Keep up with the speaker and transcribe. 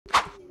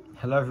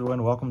Hello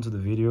everyone, welcome to the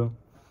video.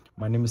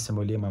 My name is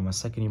Samuel. I'm a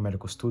second year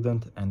medical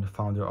student and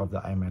founder of the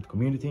IMAT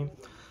community.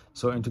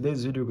 So in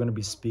today's video, we're going to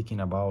be speaking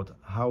about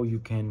how you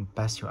can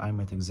pass your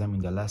IMAT exam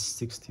in the last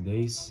 60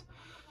 days.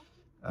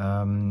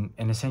 And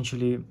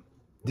essentially,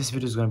 this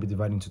video is going to be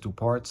divided into two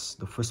parts.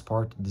 The first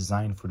part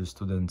designed for the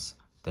students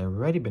that have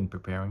already been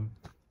preparing,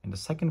 and the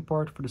second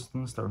part for the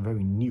students that are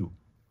very new,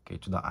 okay,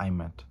 to the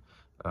IMAT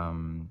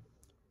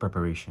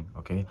preparation.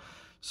 Okay,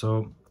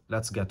 so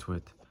let's get to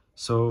it.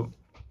 So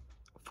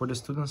for the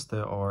students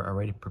that are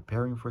already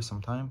preparing for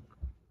some time,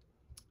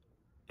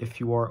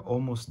 if you are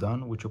almost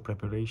done with your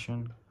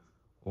preparation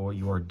or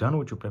you are done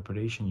with your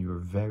preparation, you are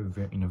very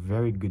in a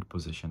very good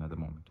position at the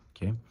moment.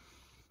 Okay,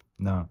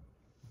 now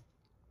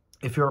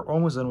if you're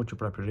almost done with your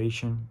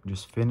preparation,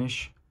 just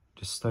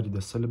study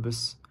the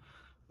syllabus.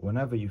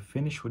 Whenever you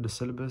finish with the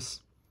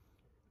syllabus,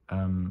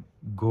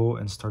 go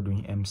and start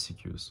doing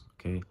MCQs.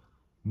 Okay,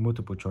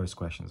 multiple choice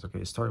questions.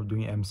 Okay, start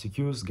doing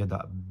MCQs, get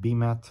that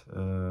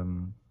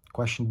BMAT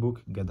question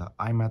book, get the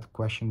IMAT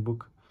question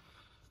book,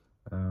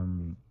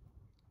 and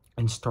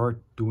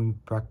start doing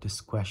practice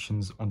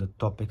questions on the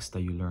topics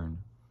that you learn.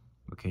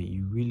 Okay,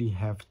 you really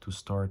have to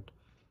start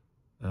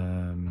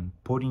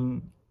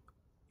putting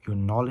your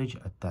knowledge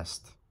at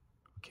test.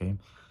 Okay,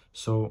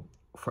 so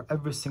for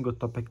every single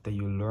topic that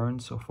you learn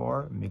so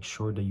far, make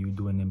sure that you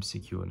do an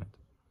MCQ on it.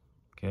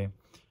 Okay,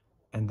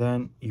 and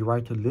then you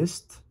write a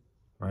list,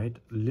 right?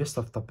 List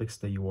of topics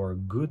that you are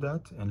good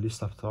at and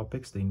list of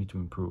topics that you need to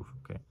improve.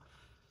 Okay,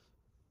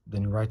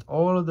 then you write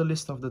all of the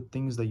list of the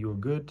things that you're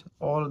good,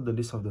 all of the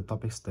list of the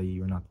topics that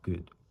you're not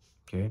good.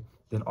 Okay,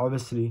 then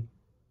obviously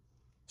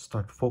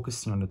start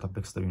focusing on the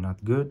topics that you're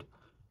not good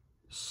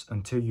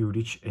until you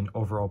reach an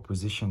overall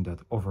position that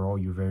overall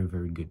you're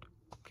very good.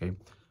 Okay,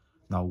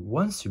 now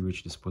once you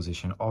reach this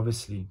position,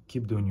 obviously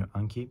keep doing your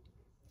Anki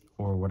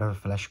or whatever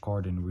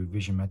flashcard and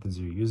revision methods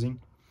you're using,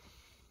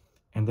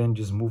 and then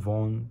just move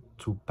on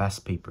to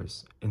past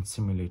papers and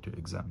simulator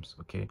exams.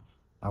 Okay,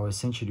 now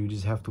essentially you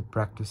just have to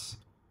practice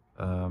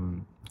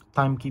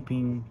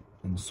timekeeping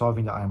and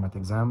solving the IMAT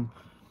exam,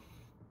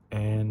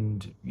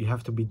 and you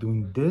have to be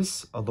doing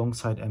this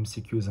alongside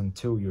MCQs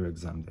until your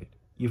exam date.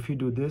 If you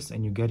do this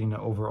and you get in an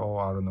overall,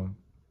 I don't know,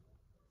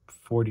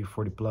 40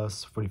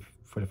 plus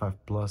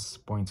 45 plus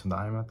points on the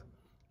IMAT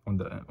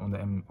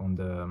on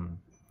the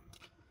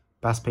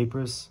past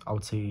papers, I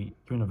would say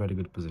you're in a very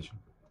good position.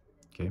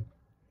 Okay,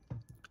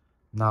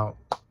 now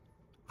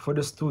for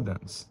the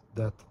students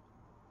that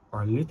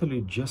are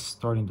literally just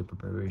starting the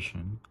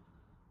preparation,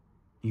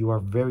 you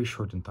are very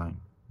short in time.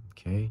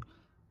 Okay,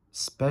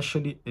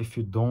 especially if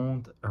you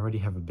don't already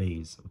have a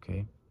base.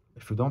 Okay,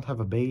 if you don't have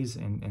a base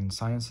in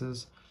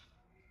sciences,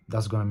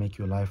 that's going to make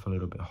your life a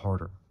little bit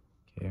harder.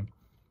 Okay,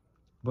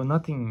 but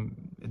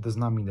it does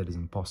not mean that it's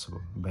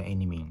impossible by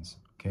any means.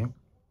 Okay,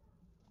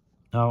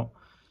 now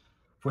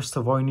first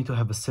of all, you need to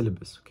have a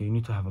syllabus. Okay, you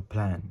need to have a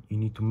plan. You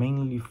need to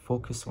mainly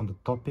focus on the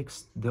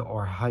topics that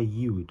are high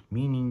yield,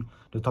 meaning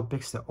the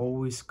topics that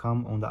always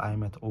come on the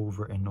IMAT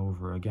over and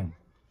over again.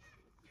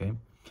 Okay,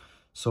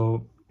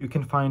 so you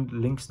can find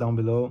links down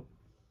below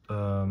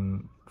for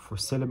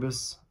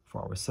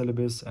our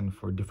syllabus and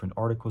for different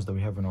articles that we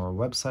have on our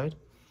website.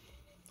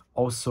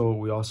 Also,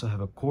 we also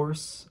have a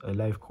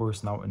live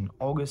course now in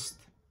August,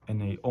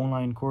 and an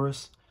online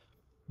course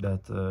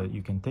that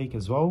you can take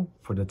as well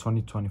for the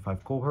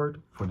 2025 cohort.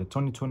 For the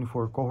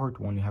 2024 cohort,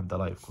 we only have the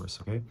live course.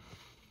 Okay,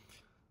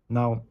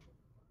 now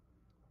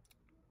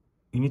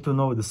you need to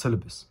know the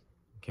syllabus.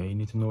 Okay, you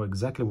need to know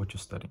exactly what you're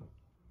studying.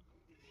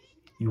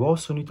 You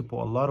also need to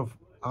put a lot of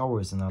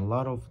hours and a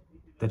lot of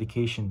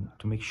dedication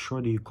to make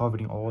sure that you're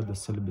covering all the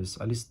syllabus,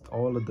 at least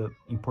all of the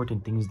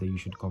important things that you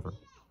should cover.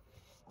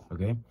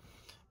 Okay,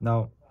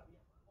 now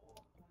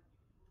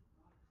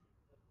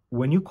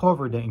when you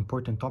cover the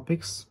important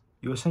topics,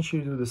 you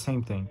essentially do the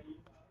same thing.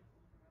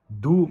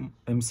 Do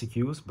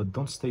MCQs, but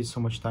don't stay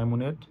so much time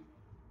on it.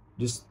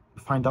 Just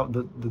find out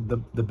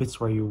the bits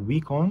where you're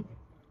weak on,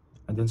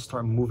 and then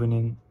start moving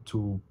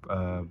into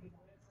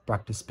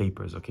practice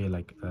papers. Okay,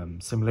 like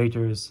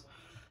simulators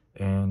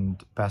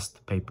and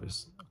past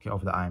papers, okay,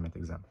 of the IMAT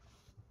exam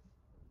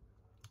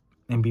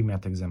and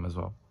BMAT exam as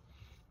well.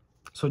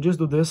 So just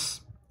do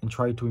this and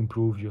try to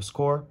improve your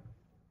score,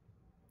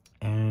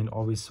 and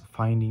always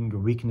finding your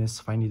weakness,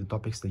 finding the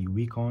topics that you're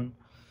weak on.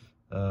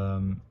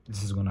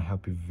 This is going to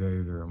help you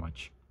very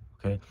much.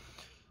 Okay,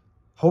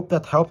 hope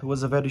that helped. It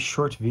was a very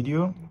short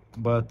video,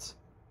 but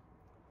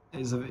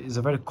it's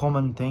a very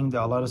common thing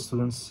that a lot of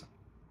students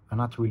are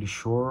not really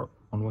sure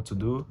on what to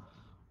do,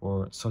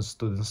 or some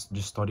students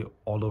just study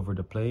all over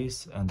the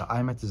place, and the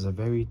IMAT is a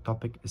very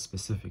topic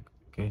specific.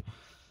 Okay,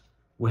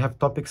 we have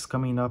topics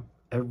coming up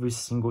every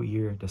single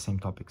year, the same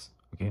topics.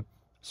 Okay,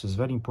 so it's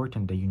very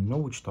important that you know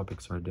which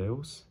topics are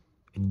those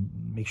and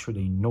make sure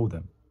that you know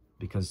them,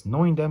 because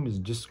knowing them is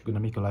just going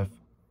to make your life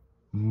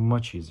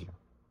much easier.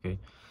 Okay,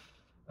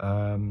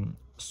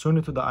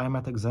 sooner to the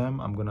IMAT exam,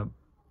 I'm going to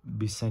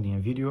be sending a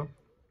video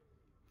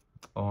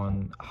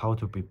on how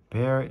to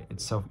prepare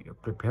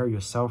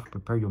yourself,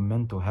 prepare your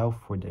mental health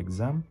for the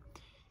exam,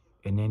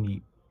 and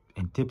any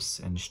and tips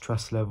and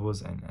stress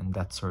levels and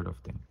that sort of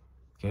thing.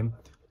 Okay,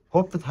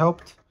 hope that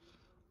helped.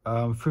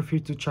 Feel free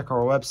to check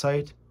our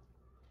website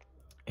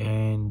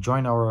and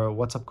join our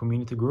WhatsApp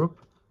community group.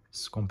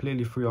 It's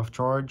completely free of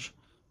charge.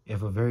 You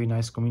have a very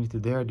nice community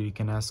there that you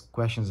can ask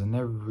questions on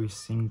every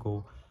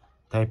single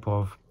type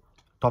of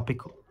topic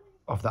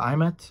of the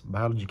IMAT: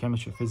 biology,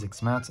 chemistry,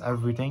 physics, maths,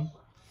 everything.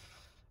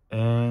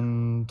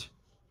 And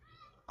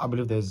I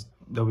believe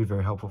they'll be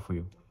very helpful for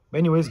you. But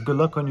anyways, good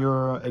luck on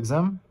your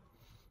exam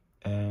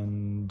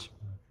and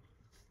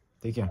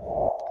take care.